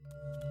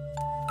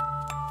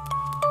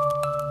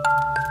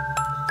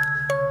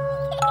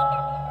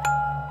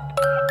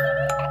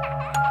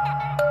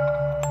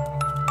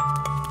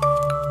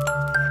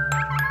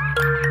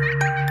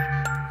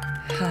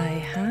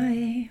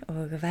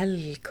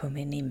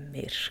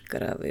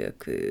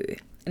myrkravöku.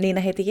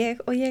 Nína heiti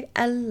ég og ég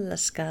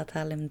elska að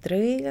tala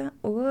drauga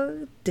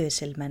og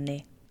dusilmenni.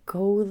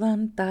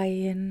 Góðan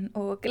daginn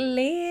og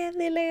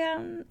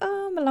gleðilegan.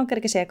 Mér langar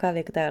ekki að segja hvaða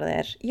vikudagur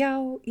það Já,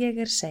 ég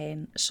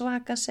sein,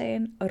 svaka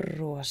sein,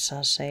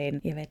 rosa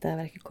sein. Ég veit að það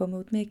verður ekki komið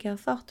út mikið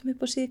af þáttum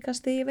upp á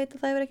síðkasti. Ég veit að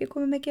það verður ekki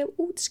komið mikið af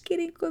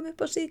útskýringum upp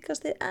á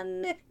síðkasti. En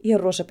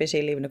ég rosa busy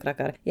í lífinu,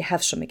 krakkar. Ég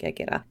hef svo mikið að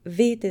gera.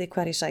 Vitiði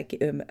hvar ég sæki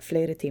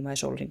fleiri tíma í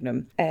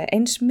sólhringnum.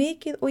 Eins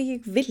mikið og ég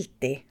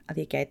vildi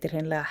að ég gæti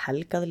hreinlega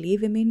helgað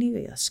lífi mínu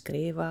við að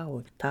skrifa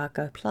og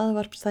taka upp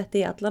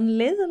hlaðvarpsþætti allan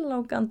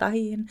liðlangan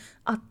daginn,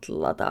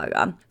 alla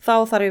daga.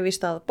 Þá þarf ég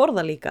víst að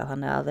borða líka,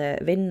 þannig að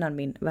vinnan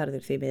mín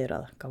verður því miður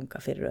að ganga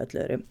fyrir öllu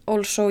öðrum.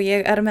 Also,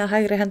 ég með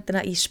hægri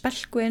hendina í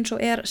spelku eins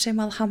og sem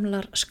að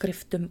hamlar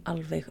skriftum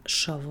alveg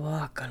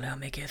svakalega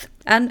mikið.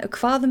 En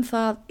hvað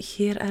það,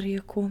 hér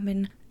ég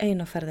komin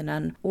eina ferðina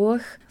enn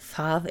og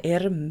það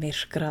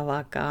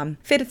myrkravaka.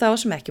 Fyrir þá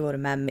sem ekki voru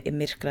með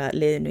myrkra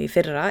liðinu í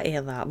fyrra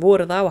eða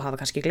voru það og hafa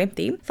kannski gleymt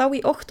í, þá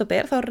í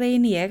október þá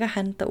reyni ég að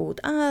henda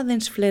út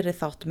aðeins fleiri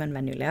þáttum en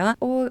venjulega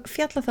og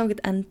fjalla þá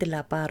ekki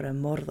endilega bara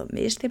morð og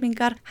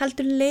misþyrmingar,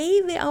 heldur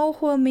leyfi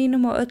áhuga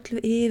mínum á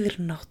öllu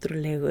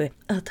yfirnáttúrulegu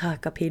að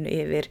taka pínu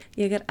yfir.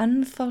 Ég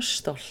ennþá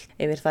stolt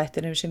yfir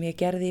þættunum sem ég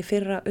gerði í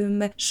fyrra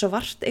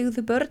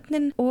svarteygðu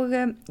börnin og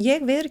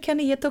ég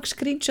viðurkenni, ég tók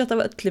screenshot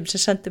af öllum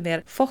sem sendu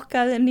mér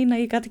fokkaði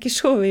Nína, ég gat ekki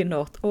sofið í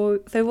nótt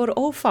og þau voru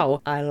ófá.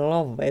 I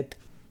love it.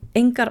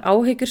 Engar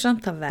áhyggjur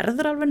samt, það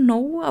verður alveg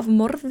nóg af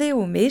morði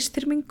og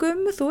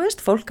misþyrmingum, þú veist,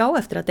 fólk á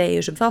eftir að deyja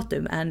þessum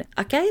þáttum, en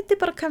að gæti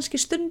bara kannski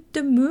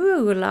stundum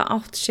mögulega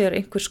átt sér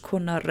einhvers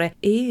konar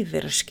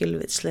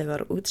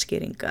yfirskilvitslegar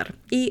útskýringar.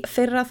 Í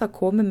fyrra það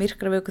komu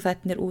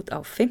myrkravökuþættirnir út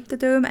á 50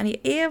 dögum, en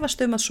ég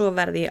efast að svo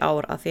verði í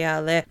ár af því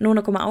að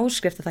núna koma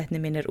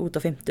áskriftaþættirnir mínir út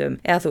á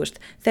 50, eða þú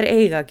veist, þeir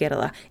eiga að gera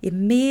það. Ég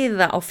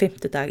miða á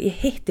 50 dag, ég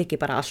hitti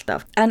ekki bara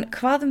alltaf. En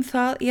hvað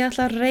það, ég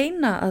ætla að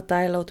reyna að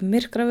dæla út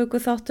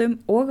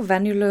myrkravökuþáttum og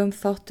venjulegum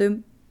þáttum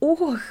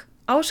og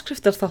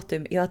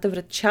áskriftarþáttum. Ég ætla að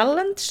vera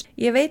challenge.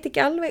 Ég veit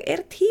ekki alveg,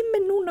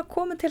 tíminn núna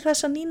komin til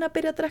þess að Nína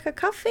byrja að drekka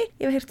kaffi?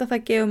 Ég hef heyrt að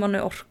það gefur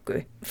manni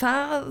orku.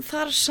 Það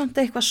þarf samt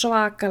eitthvað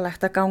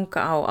svakalegt að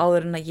ganga á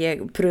áður en að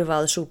ég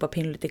pröfa að súpa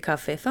pínlítið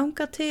kaffi.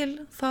 Þangað til,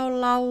 þá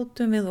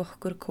látum við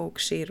okkur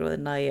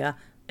kóksýruð nægja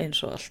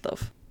eins og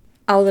alltaf.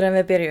 Áður en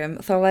við byrjum,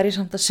 þá var ég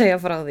samt að segja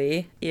frá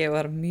því, ég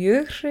var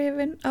mjög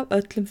hrifin af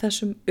öllum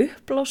þessum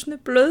uppblásnu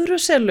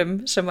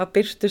blöðruselum sem að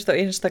birtust á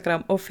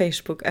Instagram og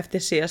Facebook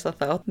eftir síðasta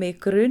þátt. Mig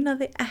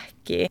grunaði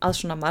ekki að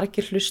svona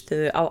margir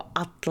hlustuðu á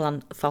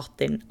allan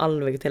þáttinn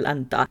alveg til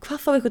enda.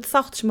 Hvað þá einhvern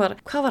þátt sem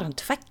hvað var hann,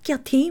 2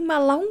 tíma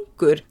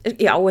langur?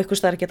 Já, einhvers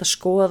staðar geta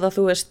skoða,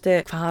 þú veist,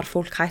 hvar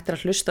fólk hættir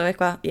að hlusta á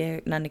eitthvað.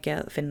 Ég nenni ekki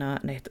að finna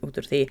neitt út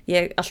úr því.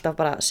 Ég alltaf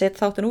bara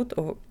set þáttinn út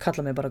og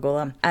kalla mig bara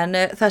góða. En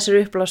þessir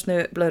uppblásnu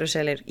blöðruselir,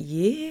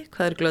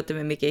 hvað glötuð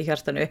mig mikið í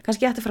hjartanu.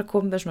 Kannski ég ætti að fara að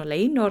koma með svona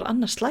leinuorð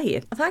annars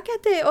slagið. Það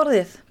geti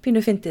orðið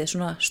pínu fyndið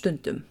svona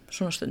stundum.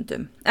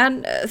 En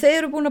þeir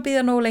eru búin að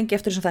bíða nógu lengi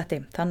eftir þessum þætti,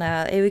 þannig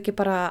að ef við ekki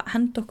bara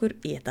henda okkur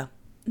í þetta.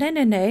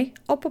 Nei,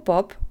 opp,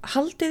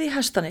 haldið í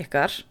hestan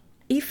ykkar.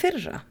 Í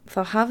fyrra,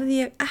 þá hafði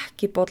ég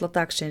ekki bolla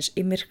dagsins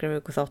í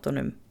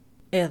myrkravökuþáttunum.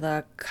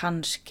 Eða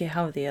kannski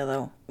hafði ég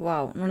þá. Vá,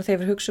 núna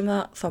þegar við hugsa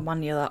það, þá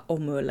man ég það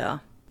ómögulega.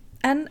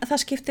 En það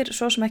skiptir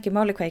svo sem ekki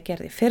máli hvað ég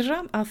gerði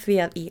fyrra af því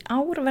að í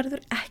ár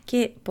verður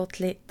ekki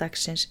bolli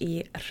dagsins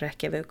í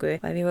hrekkjavöku.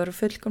 Ef ég voru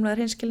fullkomlega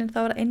hreinskilin þá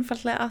var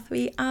einfaldlega að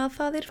því að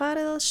það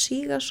farið að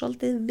síga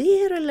svolítið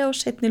verulega á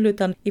seinni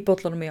hlutan í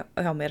bollunum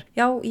hjá mér.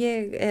 Já,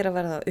 ég að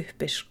verða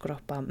uppi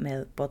skroppa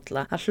með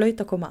bolla. Það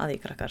hlaut að koma að því,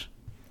 krakkar.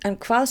 En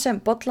hvað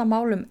sem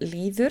bollamálum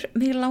líður,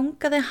 mig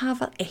langaði að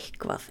hafa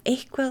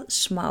eitthvað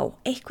smá,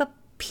 eitthvað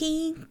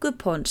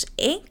píngupons,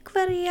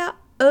 einhverja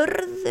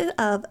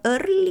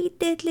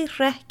örlítilli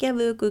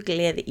hrekkjavöku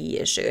gleði í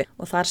þessu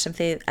og þar sem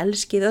þið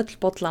elskið öll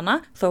bollana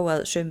þó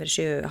að sumir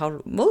séu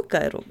hálf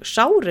móðgæðir og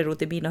sárir út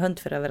í mína hönd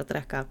fyrir að vera að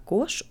drekka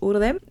gos úr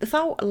þeim,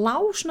 þá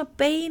lá svona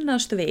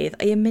beinast við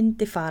að ég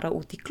myndi fara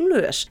út í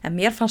glös en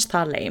mér fannst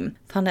það leim,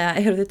 þannig að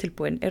eru þið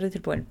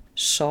tilbúin?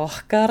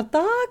 Sokkar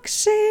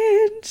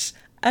dagsins!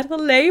 Er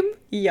það leim?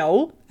 Já.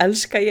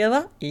 Elska ég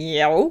það?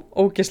 Já,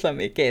 ógeðslega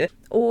mikið.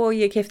 Og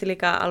ég keypti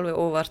líka alveg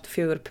óvart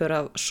 4 pör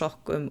af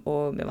sokkum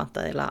og mér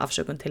vantaði eiginlega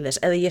afsökun til þess.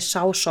 Eða ég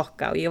sá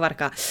sokka og ég var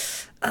eitthvað,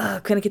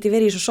 hvernig get ég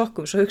verið í þessum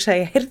sokkum? Svo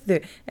hugsaði ég, heyrðu,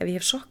 ef ég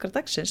hef sokkar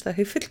dagsins, það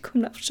hefur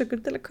fullkomna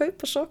afsökun til að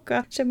kaupa sokka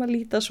sem að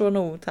líta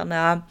svona út.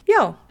 Þannig að,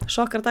 já,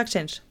 sokkar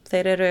dagsins.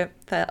 Þeir eru,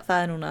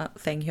 það núna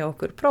þeng hjá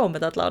okkur, prófum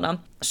þetta allavega.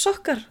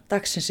 Sokkar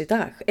dagsins í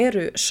dag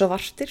eru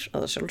svartir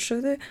að það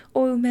sjálfsögðu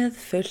og með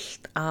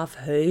fullt af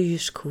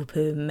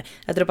hauskúpum.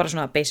 Þetta eru bara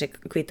svona basic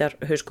hvítar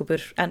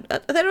hauskúpur en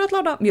þeir eru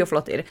allavega mjög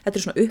flottir. Þetta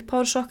eru svona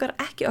uppháðursokkar,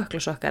 ekki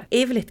öklasokkar.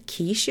 Yfirleitt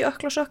kísi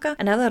öklasokka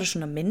en ef það eru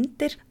svona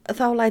myndir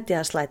þá læti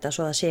ég að slæta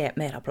svo það sé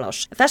meira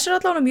pláss. Þessi eru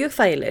allavega mjög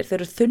þægilegir. Þeir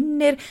eru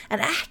þunnir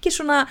en ekki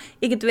svona,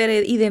 ég get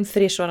verið í þeim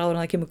 3 áður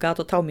en það kemur gat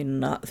og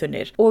támínuna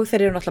þunnir. Og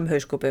þeir eru náttúrulega með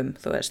hauskúpum,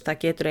 þú veist,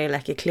 það getur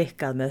eiginlega ekki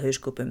klikkað með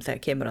hauskúpum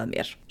þegar kemur að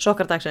mér.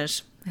 Sokkar dagsins,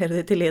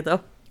 heyrðu þið til í þetta?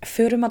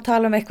 Förum að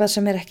tala eitthvað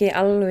sem ekki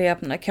alveg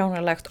jafn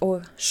kjánalegt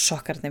og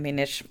sokkarnir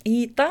mínir.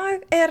 Í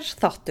dag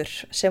þáttur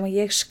sem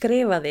ég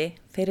skrifaði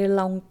fyrir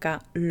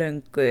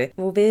löngu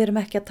og við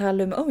erum ekki að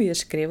tala ég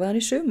skrifaði hann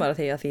í sumar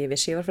því ég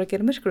vissi ég var frá að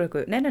gera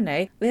myrkurauku.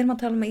 Nei, við erum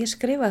að tala að ég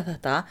skrifaði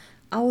þetta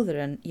áður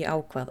en ég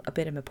ákvað að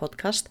byrja með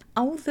podcast,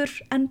 áður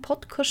en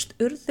podcast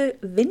urðu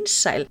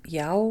vinsæl.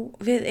 Já,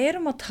 við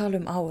erum að tala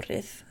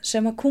árið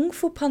sem að Kung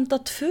Fu Panda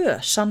 2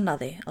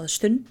 sannaði að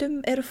stundum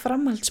eru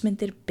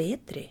framhaldsmyndir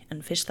betri en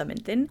fyrsta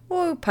myndin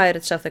og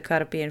Pirates of the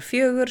Caribbean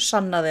 4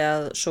 sannaði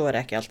að svo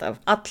ekki alltaf.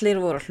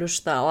 Allir voru að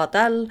hlusta á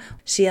Adele,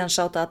 síðan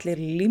sátu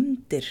allir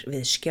límdir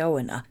við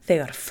skjáina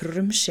þegar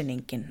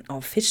frumsýningin á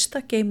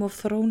fyrsta Game of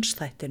Thrones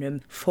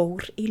þættinum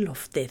fór í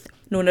loftið.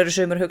 Núna eru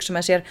sumir hugsa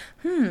með sér,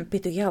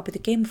 býtu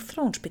Game of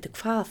Thrones,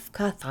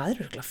 hvað það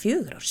örugglega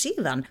 4 ár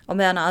síðan. Og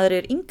meðan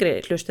aðrir yngri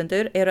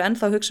hlustendur eru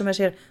ennþá að hugsa með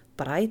sér,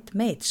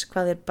 Bridesmaids,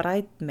 hvað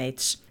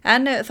Bridesmaids?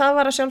 En það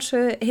var að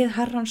sjálfsögðu hið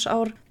herrans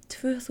ár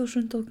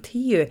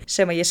 2010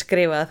 sem að ég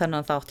skrifaði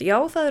þennan þátt. Já,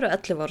 það eru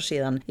 11 ár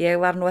síðan. Ég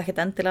var nú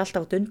ekkert endilega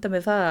alltaf að dunda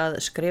með það að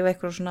skrifa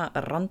eitthvað svona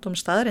random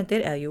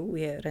staðreyndir,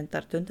 ég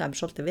reyndar dundaði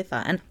svolítið við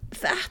það, en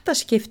þetta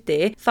skipti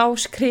þá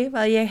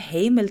skrifaði ég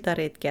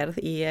heimildaritgerð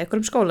í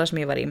einhverjum skóla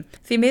sem ég var í.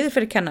 Því miður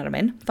fyrir kennara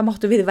minn, þá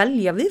máttu við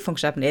velja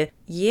viðfangsefnið.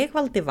 Ég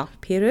valdi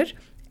vampírur,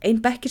 ein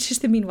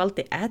bekkjarsystir mín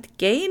valdi Ed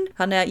Gein,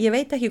 þannig að ég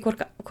veit ekki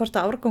hvort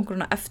að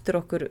árgangurinn eftir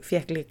okkur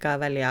fékk líka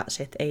að velja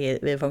sitt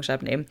eigið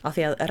viðfangsefni, af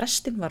því að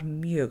restin var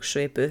mjög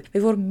svipuð.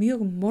 Við vorum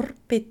mjög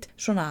morbid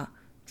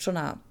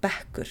svona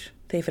bekkur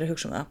þegar ég fyrir að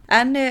hugsa það.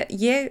 En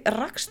ég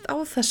rakst á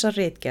þessa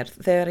ritgerð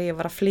þegar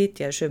ég var að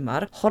flytja í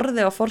sumar,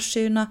 horfði á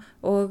forsíðuna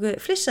og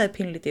flissaði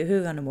pínlítið í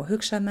huganum og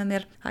hugsaði með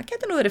mér, það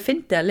getur nú verið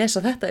fyndið að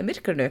lesa þetta í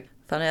myrkrinu.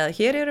 Þannig að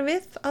hér erum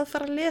við að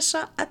fara að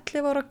lesa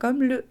 11 ára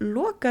gömlu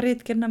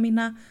lokaritgerðina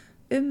mína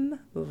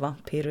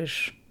vampírur.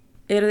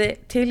 Eru þið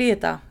til í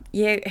þetta?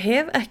 Ég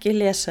hef ekki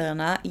lesað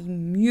hana í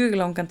mjög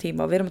langan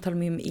tíma og við erum að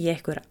tala í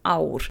einhver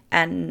ár,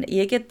 en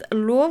ég get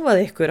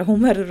lofað ykkur að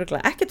hún verður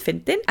ekkert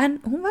fyndin, en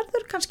hún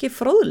verður kannski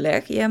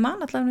fróðleg. Ég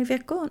man allavega að ég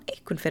fekk góðan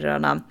einhvern fyrir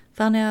hana.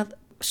 Þannig að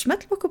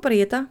smellum okkur bara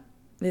í þetta.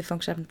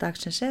 Viðfangsefni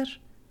dagsins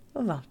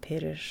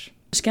vampírur.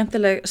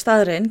 Skemmtileg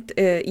staðreind,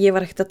 ég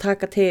var ekkert að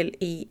taka til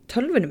í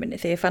tölvunum minni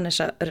þegar ég fann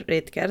þessa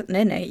ritgerð.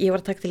 Nei, ég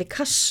var að taka til í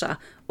kassa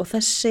og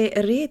þessi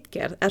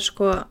ritgerð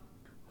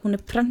hún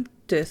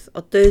prentuð á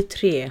dauð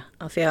tré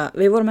af því að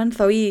við vorum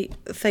ennþá í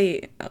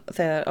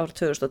þegar árið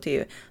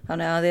 2010.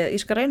 Þannig að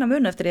ég skal reyna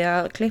mun eftir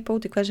að klippa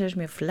út í hversin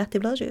sem ég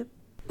fletti blaðsíðu.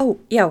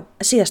 Já,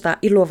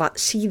 ég lofa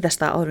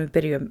síðasta árum við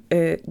byrjum.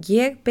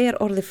 Ég ber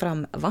orðið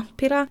fram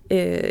vampíra.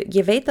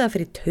 Ég veit að það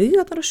fyrir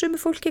taugarnar á sumu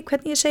fólki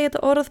hvernig ég segi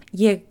þetta orð.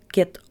 Ég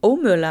get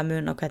ómögulega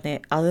mun á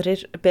hvernig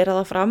aðrir bera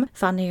það fram.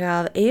 Þannig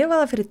að ef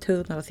það fyrir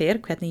taugarnar á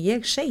þér hvernig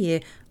ég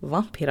segi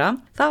vampíra,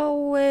 þá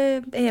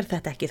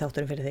þetta ekki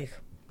þátturinn fyrir þig.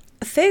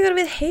 Þegar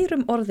við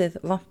heyrum orðið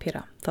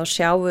vampíra, þá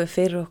sjáum við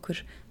fyrir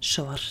okkur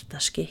svarta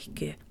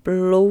skikkju,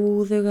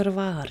 blóðugar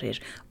varir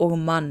og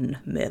mann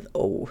með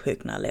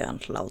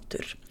óhugnalegan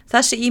hlátur.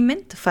 Þessi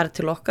ímynd færð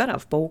til okkar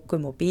af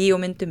bókum og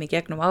bíómyndum í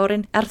gegnum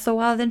árin þó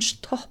aðeins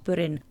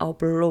toppurinn á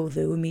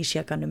blóðugum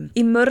ísjakanum.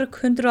 Í mörg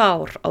 100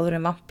 ár áður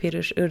en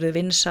vampírur urðu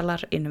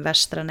vinsalar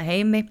vestræna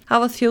heimi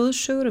hafa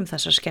þjóðsögur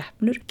þessar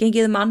skepnur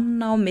gengið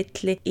manna á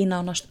milli í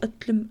nánast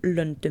öllum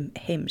löndum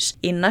heims,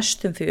 í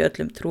næstum því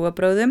öllum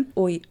trúarbrögðum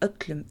og í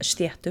öllum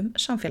stéttum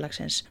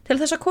samfélagsins. Til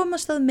þess að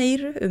komast að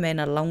meiru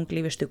eina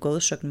langlífustu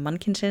góðsögn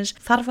mannkynsins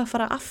þarf að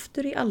fara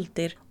aftur í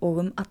aldir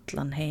og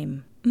allan heim.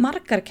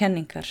 Margar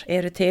kenningar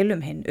eru til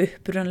hinn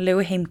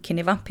upprunalegu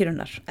heimkynni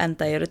vampírunar,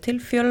 enda eru til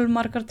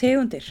fjölmargar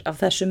tegundir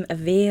af þessum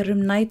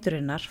verum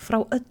næturinnar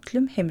frá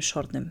öllum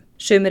heimshornum.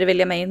 Sumir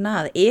vilja meina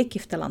að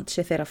Egyptaland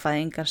sé þeirra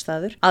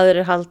fæðingarstaður,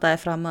 aðrir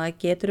haldaði fram að það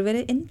getur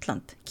verið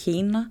Indland,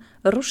 Kína,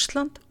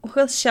 Rússland og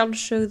að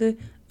sjálfsögðu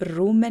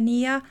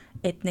Rúmenía,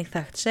 einnig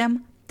þekkt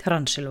sem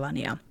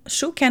Transylvania.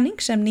 Sú kenning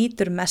sem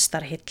nýtur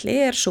mestar hylli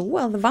sú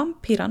að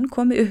vampíran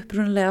komi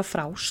upprunalega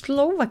frá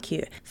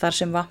Slóvakíu, þar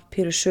sem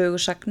vampíru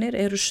sögusagnir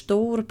eru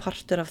stór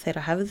partur af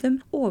þeirra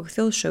hefðum og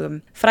þjóðsögum.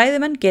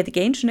 Fræðimenn get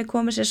ekki einsinni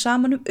komið sér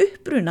saman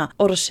uppruna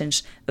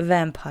orðsins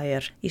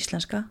vampire,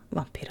 íslenska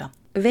vampíra.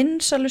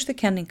 Vinsalustu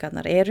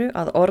kenningarnar eru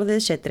að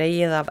orðið sé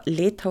dregið af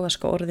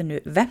litáaska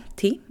orðinu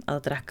vemti,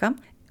 að drekka,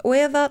 og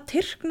eða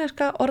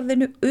tyrkneska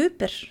orðinu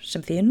uber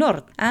sem þýðir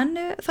norn, en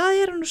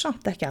það eru nú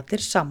samt ekki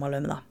allir sammála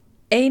það.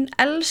 Ein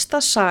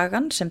elsta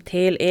sagan sem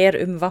til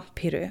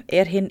vampíru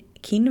hinn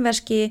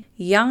kínverski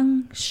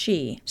Yang Shi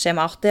sem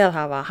átti að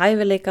hafa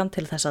hæfileikan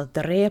til þess að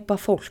drepa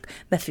fólk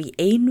með því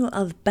einu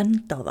að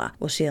benda á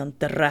það og síðan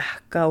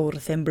drekka úr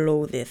þeim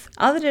blóðið.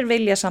 Aðrir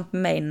vilja samt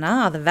meina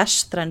að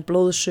vestræn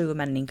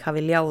blóðsugumenning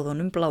hafi ljáð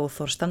honum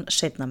bláþorstan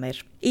seinna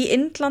meir. Í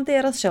Indlandi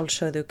að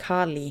sjálfsögðu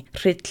Kali,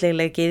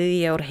 hryllileg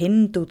gyðja úr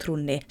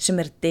hindútrúnni sem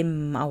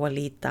dimm á að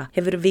líta,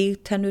 hefur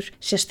vígtennur,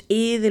 sést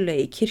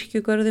iðulega í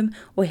kirkjugörðum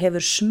og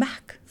hefur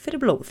smekk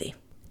fyrir blóði.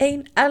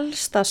 Ein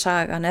elsta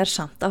sagan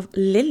samt af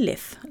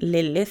Lilith.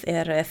 Lilith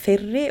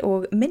fyrri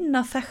og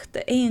minna þekkt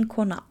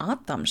eiginkona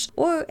Adams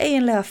og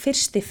eiginlega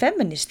fyrsti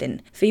feministinn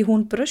því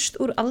hún braust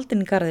úr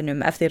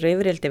aldingarðinum eftir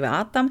rifrildi við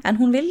Adam en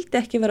hún vildi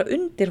ekki vera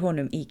undir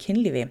honum í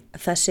kynlífi.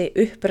 Þessi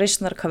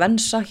uppreisnar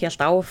kvensa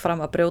hélt áfram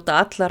að brjóta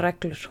allar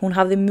reglur. Hún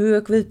hafði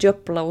mök við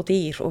djöfla og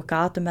dýr og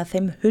gatu með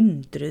þeim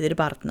hundruðir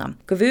barna.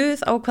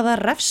 Guð ákvað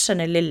að refsa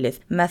henni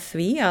Lilith með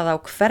því að á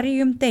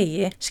hverjum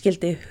degi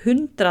skyldi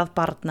 100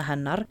 barna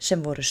hennar sem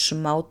voru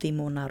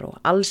smádímónar og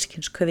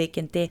allskyns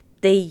kvikindi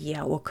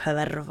deyja og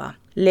hverfa.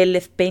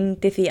 Lilith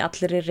beindi því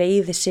allri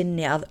reiði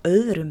sinni að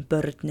öðrum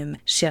börnum,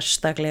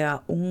 sérstaklega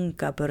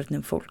unga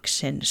börnum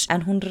fólksins,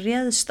 en hún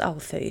réðst á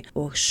þau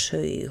og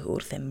saug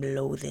úr þeim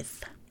blóðið.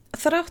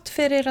 Þrátt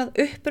fyrir að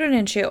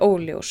upprunin sé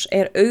óljós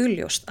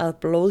augljóst að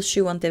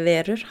blóðsjúgandi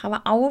verur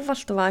hafa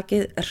ávallt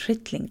vakið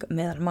hrylling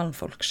meðal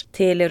mannfólks.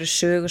 Til eru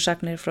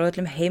sögusagnir frá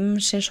öllum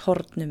heimsins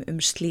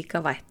hornum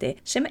slíka vætti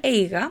sem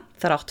eiga,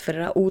 þrátt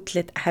fyrir að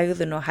útlit,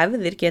 hegðun og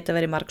hefðir geta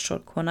verið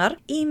margsorkonar,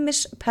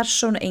 ýmis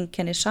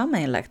persónueinkenni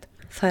sameiginlegt.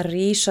 Þær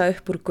rísa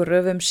upp úr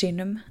gröfum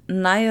sínum,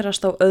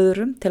 nærast á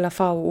öðrum til að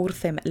fá úr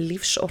þeim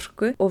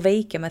lífsorku og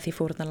veikja með því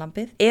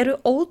fórnarlambið, eru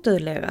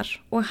ódauðlegar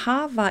og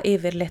hafa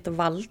yfirleitt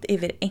vald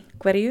yfir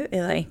einhverju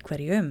eða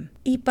einhverjum.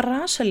 Í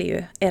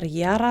Brasilíu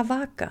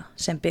Jaravaka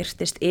sem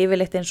birtist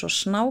yfirleitt eins og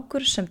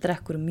snákur sem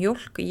drekkur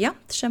mjólk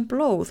jafnt sem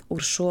blóð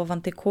úr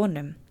sofandi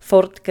konum.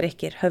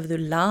 Forngrikkir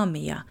höfðu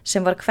Lamia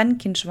sem var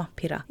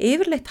kvenkynsvampíra,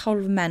 yfirleitt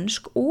hálf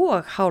mennsk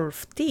og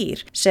hálf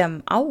dýr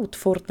sem át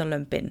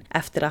fórnarlömbin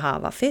eftir að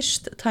hafa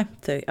fyrst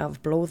tæmt þau af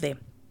blóði.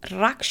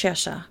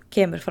 Rakshasa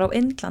kemur frá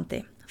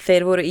Indlandi.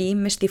 Þeir voru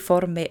ýmist í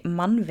formi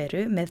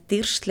mannveru með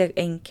dýrsleg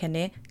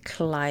einkenni,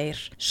 klær,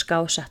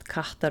 skásett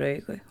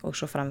kattaraugu og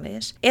svo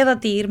framvegis, eða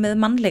dýr með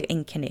mannleg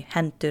einkenni,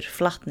 hendur,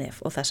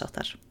 flatnef og þess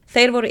áttar.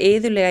 Þeir voru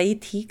iðulega í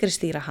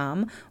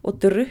tígristýraham og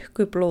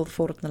drukku blóð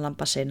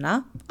fórnarlamba sinna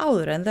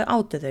áður en þau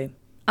átu þau.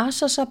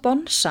 Asasa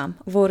Bonsam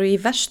voru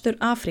í Vestur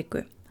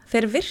Afríku.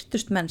 Þeir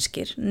virtust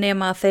mennskir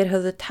nema að þeir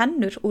höfðu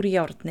tennur úr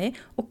járni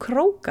og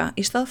króka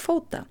í stað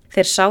fóta.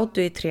 Þeir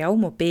sátu í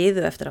trjám og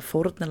biðu eftir að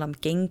fórnarlamb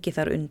gengi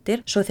þar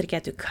undir svo þeir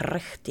getu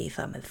krækti í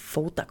það með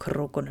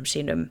fótakrókunum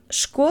sínum.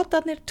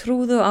 Skotarnir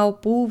trúðu á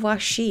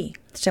Búvashi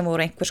sem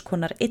voru einhvers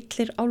konar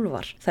illir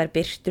álfar. Þær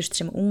birtust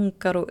sem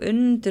ungar og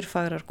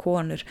undurfagrar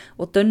konur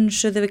og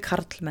dönsuðu við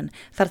karlmenn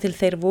þar til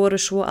þeir voru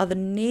svo að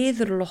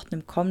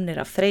niðurlotnum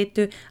komnir af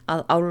þreytu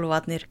að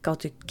álfarnir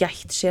gátu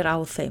gætt sér á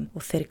þeim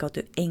og þeir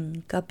gátu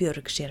enga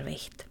björg sér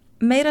veitt.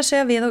 Meira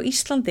segja við á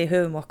Íslandi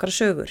höfum okkar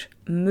sögur.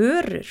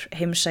 Mörur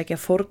heimsækja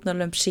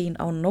fórnarlömb sín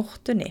á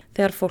nóttunni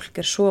þegar fólk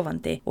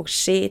sofandi og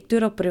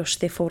situr á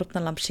brjósti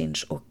fórnarlamb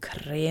síns og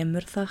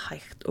kremur það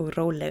hægt og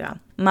rólega.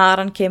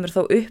 Maran kemur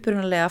þó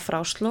upprunalega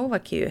frá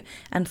Slóvakíu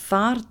en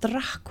þar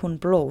drakk hún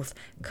blóð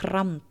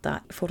kramda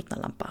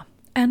fórnarlamba.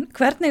 En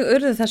hvernig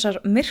urðu þessar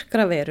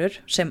myrkraverur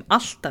sem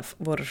alltaf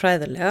voru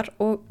hræðilegar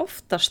og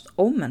oftast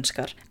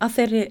ómennskar að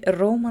þeirri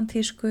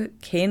rómantísku,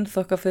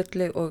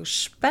 kynþokkafullu og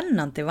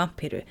spennandi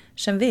vampíru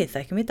sem við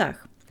þekkjum í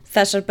dag?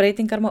 Þessar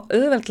breytingar má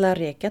auðveldlega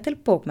rekja til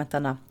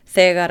bókmenntana.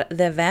 Þegar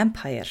The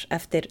Vampire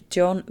eftir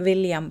John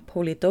William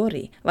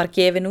Polidori var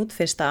gefin út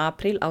 1.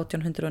 apríl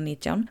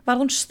 1819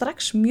 var hún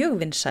strax mjög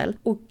vinsæl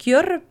og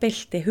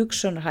gjörbylti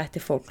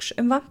hugsunarhætti fólks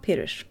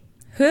vampírur.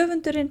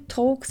 Höfundurinn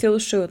tók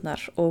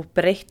þjóðsögurnar og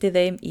breytti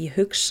þeim í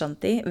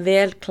hugsandi,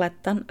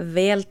 velklæddan,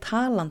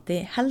 veltalandi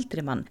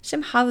heldrimann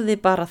sem hafði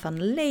bara þann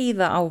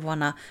leiða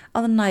ávana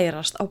að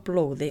nærast á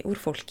blóði úr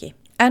fólki.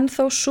 En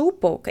þó sú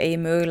bók eigi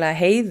mögulega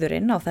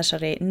heiðurinn á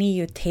þessari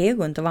nýju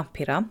tegund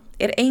vampíra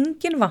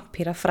engin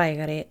vampíra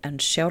frægari en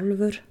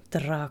sjálfur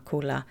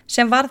Dracula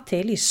sem var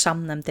til í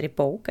samnefndri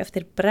bók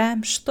eftir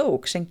Bram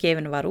Stoker sem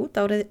gefin var út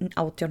árið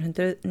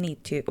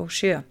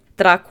 1897.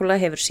 Dracula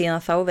hefur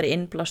síðan þá verið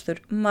innblástur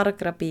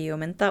margra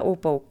bíómynda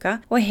og bóka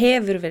og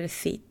hefur verið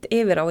þýtt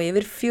yfir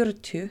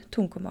 40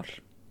 tungumál.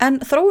 En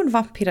þróun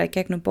vampíra í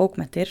gegnum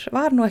bókmenntir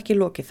var nú ekki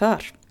lokið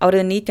þar.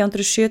 Árið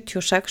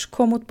 1976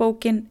 kom út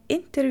bókin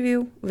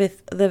Interview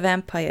with the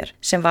Vampire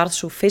sem varð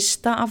svo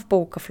fyrsta af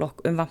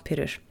bókaflokk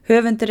vampírur.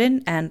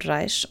 Höfundurinn Anne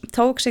Rice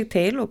tók sig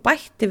til og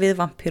bætti við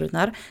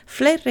vampírunar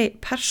fleiri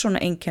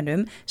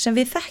persónueinkennum sem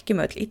við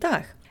þekkjum öll í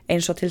dag.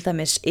 Eins og til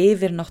dæmis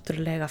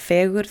yfirnáttúrulega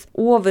fegurð,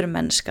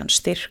 ofurmennskan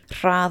styrk,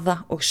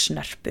 hraða og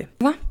snörpu.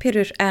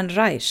 Vampírur Anne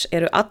Rice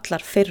eru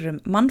allar fyrrum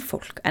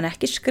mannfólk en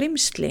ekki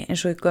skrimsli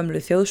eins og í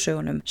gömlu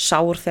þjóðsögunum.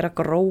 Sár þeirra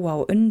gróa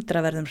og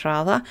undraverðum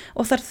hraða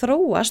og þær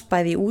þróast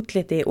bæði í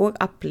útliti og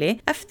afli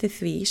eftir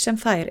því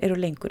sem þær eru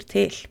lengur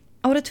til.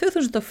 Árið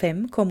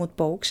 2005 kom út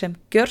bók sem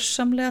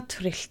gjörsamlega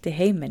tryllti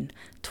heiminn,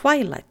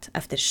 Twilight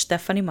eftir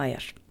Stephenie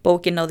Meyer.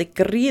 Bókin náði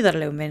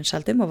gríðarlegum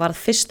vinsældum og varð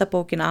fyrsta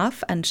bókin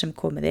af enn sem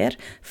komið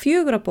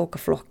 4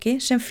 bókaflokki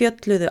sem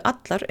fjölluðu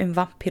allar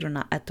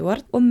vampíruna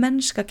Edward og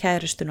mennska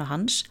kærustuna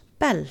hans,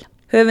 Belle.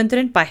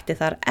 Höfundurinn bætti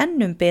þar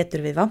ennum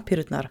betur við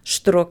vampírurnar,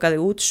 strokaði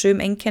út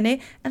sum einkenni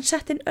en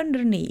setti inn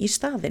önnur ný í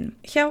staðinn.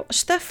 Hjá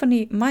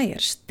Stephanie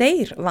Meyers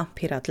deyr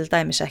vampíra til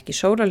dæmis ekki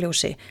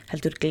sólarljósi,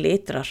 heldur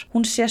glitrar.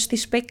 Hún sést í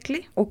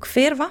spegli og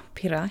hver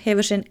vampíra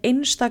hefur sinn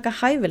einstaka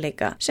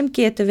hæfileika sem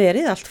getur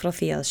verið allt frá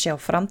því að sjá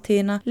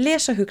framtíðina,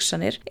 lesa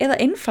hugsanir eða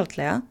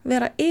einfaldlega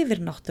vera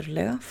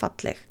yfirnáttúrulega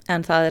falleg.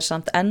 En það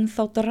samt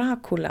ennþá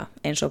Dracula,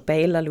 eins og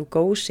Bela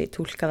Lugosi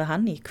túlkaði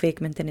hann í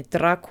kvikmyndinni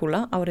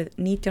Dracula árið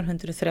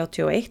 1931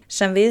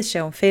 sem við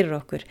sjáum fyrir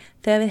okkur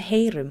þegar við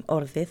heyrum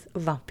orðið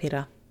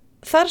vampíra.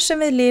 Þar sem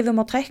við lifum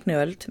á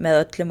tækniöld með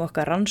öllum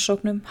okkar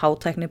rannsóknum,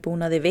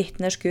 hátæknibúnaði,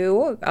 vitneskju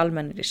og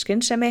almennri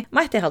skynsemi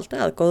mætti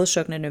halda að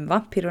góðsögnin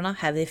vampíruna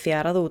hefði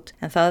fjarað út.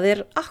 En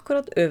það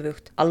akkurat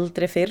öfugt.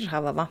 Aldrei fyrr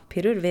hafa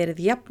vampírur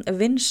verið jafn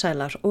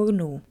vinsælar og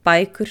nú.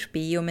 Bækur,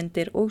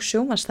 bíómyndir og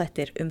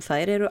sjónvarpsþættir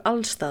þær eru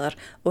allstaðar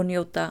og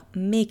njóta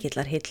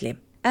mikillar hylli.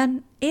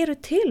 En eru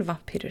til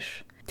vampírur?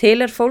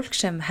 Til fólk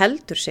sem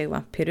heldur sig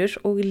vampírur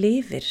og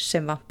lifir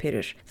sem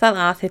vampírur. Það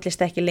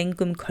aðhyllist ekki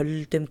lengum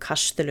köldum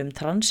kastulum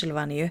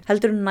Transilvaníu,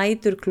 heldur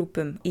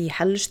næturklúbum í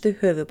helstu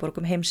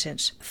höfuborgum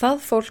heimsins.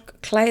 Það fólk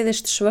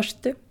klæðist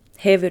svörtu,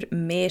 hefur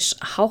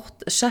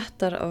mishátt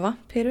settar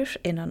vampírur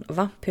innan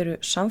vampíru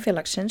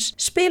samfélagsins,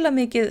 spila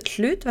mikið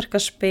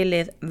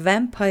hlutverkaspilið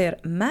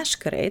Vampire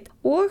Masquerade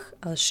og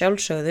að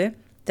sjálfsögðu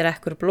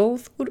drekkur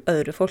blóð úr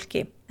öðru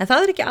fólki. En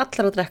það ekki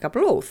allar að drekka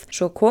blóð,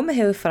 svo komið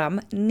hefur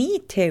fram ný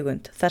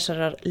tegund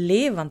þessarar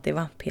lifandi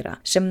vampíra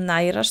sem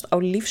nærast á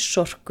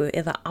lífsorku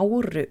eða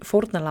áru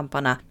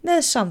fórnarlambana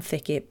með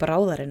samþykki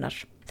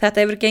bráðarinnar.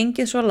 Þetta hefur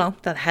gengið svo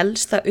langt að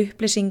helsta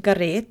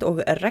upplýsingarit og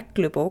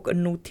reglubók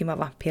nútíma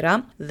vampíra,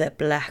 The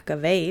Black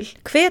Veil,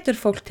 hvetur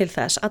fólk til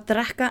þess að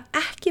drekka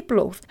ekki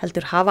blóð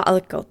heldur hafa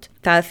aðgát.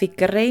 Það því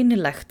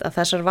greinilegt að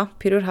þessar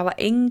vampírur hafa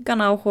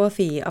engan áhuga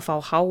því að fá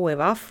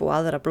HIV og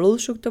aðra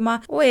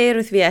blóðsjúkdóma og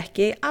eru því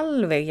ekki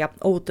alveg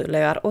jafn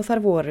óduglegar og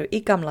þær voru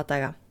í gamla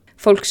daga.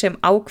 Fólk sem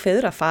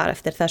ákveður að fara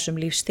eftir þessum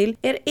lífstíl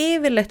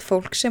yfirleitt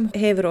fólk sem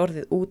hefur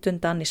orðið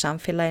útundan í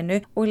samfélaginu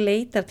og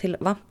leitar til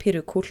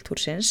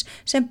vampírukúltúrsins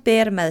sem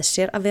ber með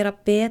sér að vera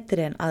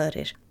betri en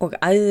aðrir og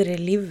æðri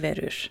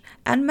lífverur.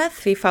 En með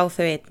því fá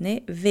þau einni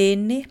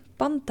vini,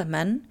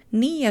 bandamenn,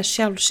 nýja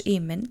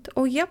sjálfsímynd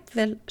og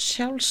jafnvel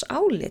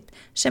sjálfsálit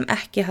sem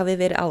ekki hafi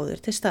verið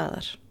áður til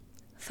staðar.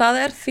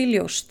 Það því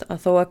ljóst að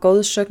þó að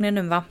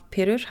góðsögnin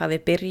vampírur hafi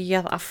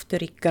byrjað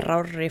aftur í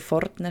grárri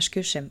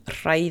forneskju sem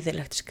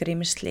hræðilegt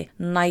skrimsli,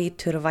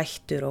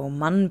 næturvættur og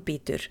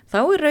mannbítur,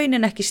 þá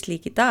raunin ekki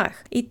slík í dag.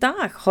 Í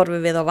dag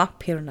horfum við á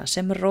vampíruna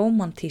sem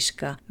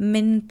rómantíska,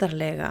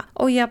 myndarlega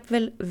og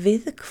jafnvel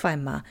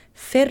viðkvæma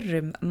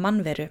fyrrum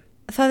mannveru.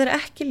 Það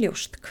ekki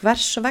ljóst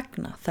hvers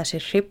vegna þessi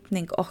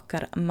hrifning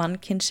okkar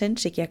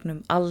mannkynsins í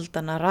gegnum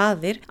aldana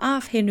raðir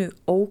af hinu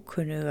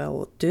ókunnuga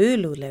og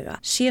dulúðlega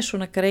sé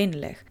svona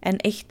greinileg,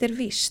 en eitt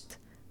víst,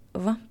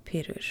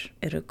 vampírur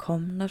eru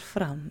komnar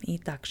fram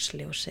í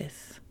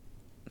dagsljósið.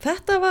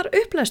 Þetta var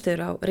upplæstur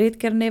á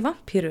ritgerðinni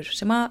Vampírur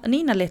sem að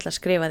Nína litla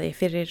skrifaði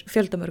fyrir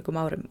fjöldamörgum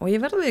árum og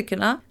ég verði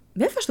viðurkenna,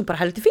 mér fannst hún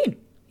bara heldur fín,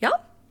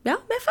 Já,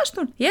 mér fannst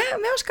hún. Mér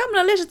var gaman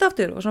að lesa þetta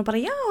aftur og svona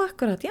bara, já,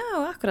 akkurat,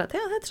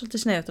 þetta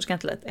svolítið snögt og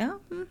skemmtilegt, já.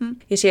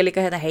 Ég sé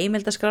líka hérna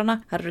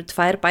heimildaskrána, það eru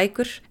 2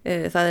 bækur,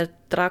 það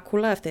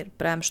Dracula eftir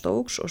Bram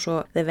Stokes og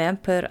svo The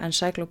Vampire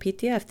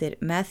Encyclopedia eftir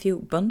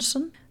Matthew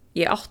Bunson.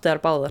 Ég átti þar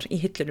báðar í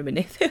hillunum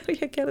minni þegar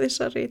ég gerði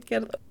þessa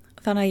ritgerð.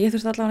 Þannig að ég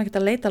þurfti allavega ekki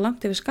að leita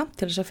langt yfir skammt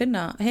til þess að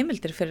finna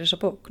heimildir fyrir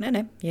þessa bók.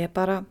 Nei, ég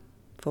bara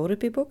fór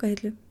upp í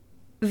bókahillu.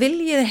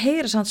 Viljið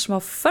heyra samt smá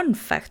fun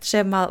fact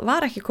sem að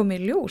var ekki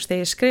komið í ljós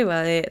þegar ég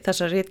skrifaði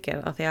þessa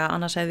ritgerð af því að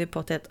annars hefði ég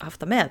potið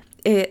haft það með.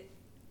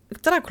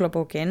 Dracula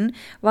bókin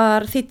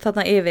var þýdd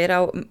þarna yfir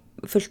á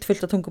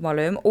fullt af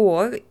tungumálum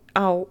og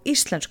á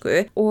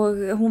íslensku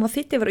og hún var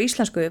þýdd yfir á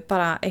íslensku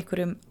bara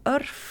einhverjum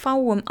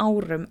örfáum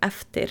árum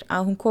eftir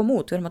að hún kom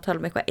út. Við erum að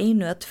tala eitthvað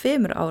 1 eða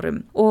 2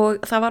 árum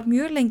og það var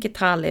mjög lengi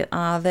talið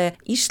að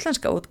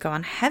íslenska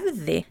útgáfan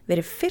hefði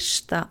verið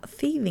fyrsta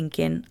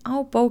þýðingin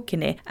á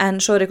bókinni en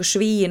svo eitthvað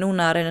svíi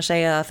núna að reyna að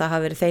segja að það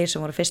hafi verið þeir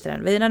sem voru fyrstir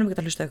en við nefnum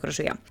ekki að hlusta ykkur að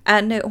svíja.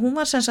 En hún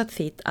var sem sagt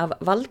þýdd af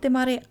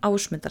Valdimari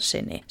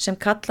Ásmundarsyni sem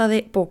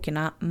kallaði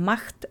bókina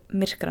Makt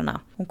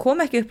myrkrana. Hún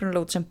kom ekki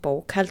upprunalega út sem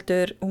bók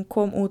heldur hún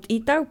kom út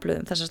í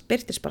dagblöðum, þess að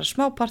byrtist bara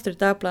smá partur í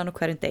dagblaðinu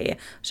hverjum degi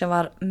sem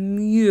var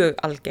mjög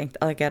algengt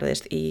að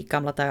gerðist í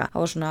gamla daga. Það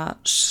var svona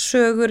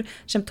sögur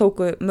sem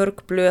tóku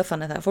mörg blöð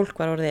þannig að fólk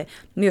var orðið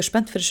mjög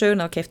spennt fyrir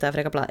söguna og keifti það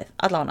frekar blaðið.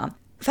 Allavega.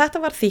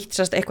 Þetta var þýtt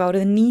sérst eitthvað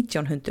árið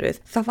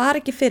 1900. Það var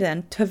ekki fyrir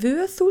en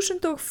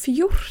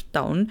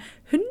 2014,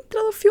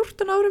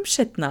 114 árum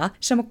setna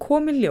sem að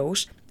komi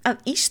ljós að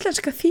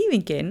íslenska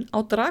þýðingin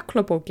á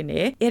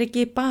Dracula-bókinni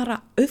ekki bara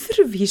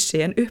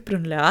öðruvísi en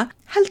upprunlega,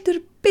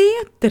 heldur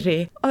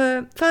betri.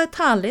 Það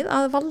talið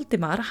að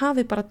Valdimar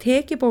hafi bara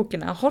tekið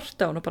bókina,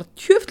 horta á hún og bara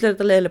tjöfnlega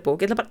þetta leiðileg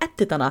bók, ég ætla bara að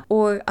edita hana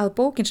og að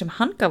bókin sem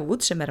hann gaf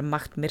út sem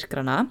Makt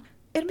myrkrana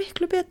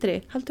miklu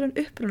betri heldur en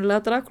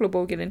upprunalega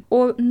Dracula-bókinin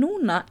og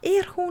núna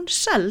hún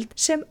seld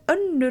sem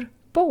önnur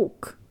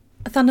bók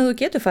Þannig að þú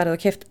getur farið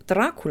og keypt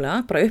Dracula,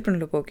 bara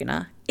upprunalegu bókina,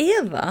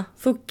 eða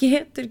þú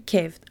getur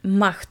keypt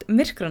Makt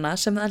myrkrana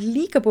sem er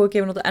líka búið að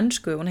gefa út á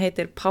ensku, hún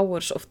heitir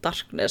Powers of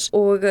Darkness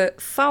og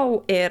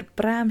þá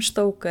Bram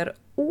Stoker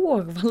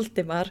og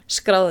Valdimar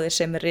skráðir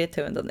sem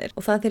rithöfundarnir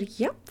og það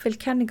jafnvel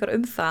kenningar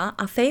það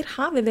að þeir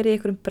hafi verið í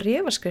einhverjum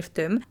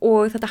bréfaskriftum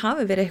og þetta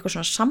hafi verið eitthvað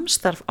svona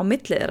samstarf á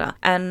milli þeirra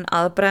en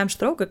að Bram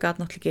Stoker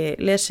gat náttúrulega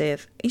ekki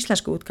lesið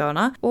íslensku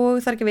útgáfuna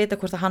og það ekki að vita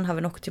hvort að hann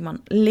hafi nokkuð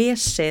tímann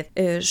lesið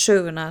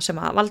söguna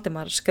sem að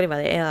Valdimar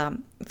skrifaði eða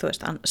þú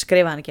veist, hann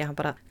skrifaði hann ekki, hann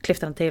bara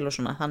klippti hann til og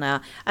svona þannig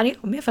að, en já,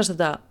 mér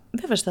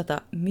fannst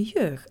þetta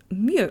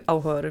mjög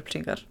áhugaður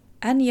upplýsingar.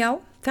 En já,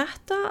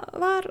 þetta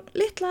var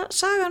litla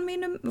sagan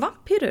mínum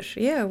vampírur.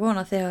 Ég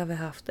vona þið hafi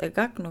haft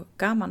gagn og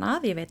gaman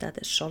að. Ég veit að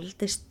þetta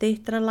svolítið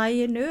styttra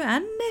laginu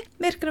en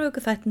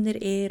myrkravöku þættinir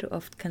eru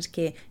oft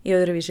kannski í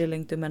öðruvísi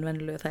lengdum en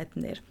venjulegu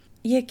þættinir.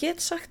 Ég get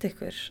sagt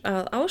ykkur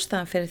að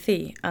ástæðan fyrir því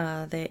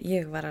að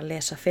ég var að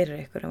lesa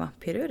fyrir ykkur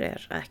vampírur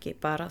ekki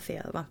bara því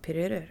að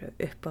vampírur eru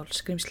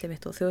uppáhaldsskrímsli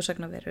mitt og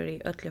þjóðsagnaverur í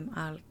öllum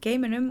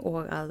algeiminum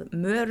og að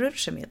mörur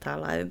sem ég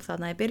talaði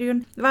þarna í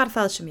byrjun var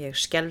það sem ég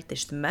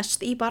skelfdist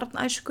mest í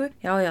barnæsku.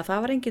 Já,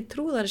 það var engin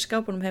trúðar í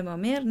skápunum heima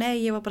á mér,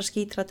 nei, ég var bara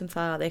skítrætt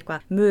það að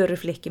eitthvað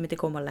möruflikki myndi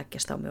koma að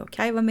leggjast á mig og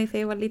kæfa mig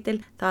þegar ég var lítil.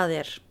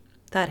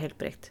 Það er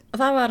heilbreytt. Og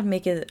það var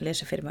mikið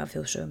lesið fyrir mig af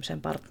þjóðsögum sem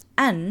barn.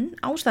 En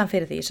ástæðan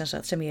fyrir því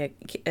sem ég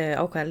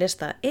ákveða að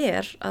lesta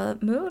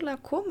að mögulega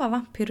koma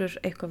vampírur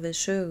eitthvað við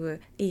sögu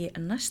í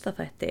næsta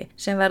þætti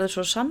sem verður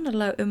svo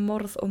sannarlega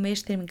morð og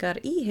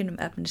misþyrmingar í hinum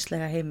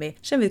efnislega heimi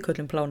sem við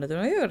köllum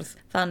plánetuna jörð.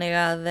 Þannig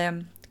að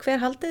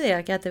hver haldið þið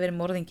að geti verið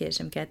morðingi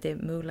sem geti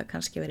mögulega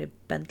kannski verið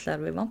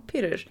bendlar við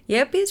vampírur?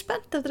 Ég býð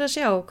spennt eftir að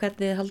sjá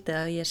hvernig þið haldið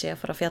að ég sé að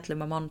fara að fjalla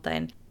á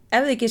mánudaginn.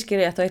 Ef þið gískir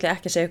rétt þá ætla ég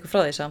ekki að segja ykkur frá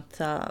því samt,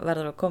 það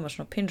verður að koma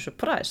svona pínu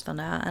surprise,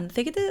 en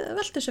þið getið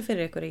velt þessu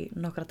fyrir ykkur í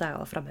nokkra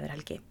daga og fram yfir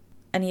helgi.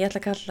 En ég ætla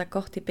að kalla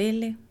gott í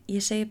bili,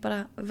 ég segi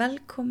bara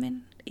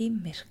velkomin í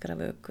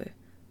myrkravöku.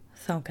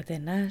 Þangað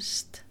til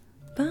næst,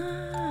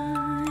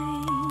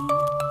 bye!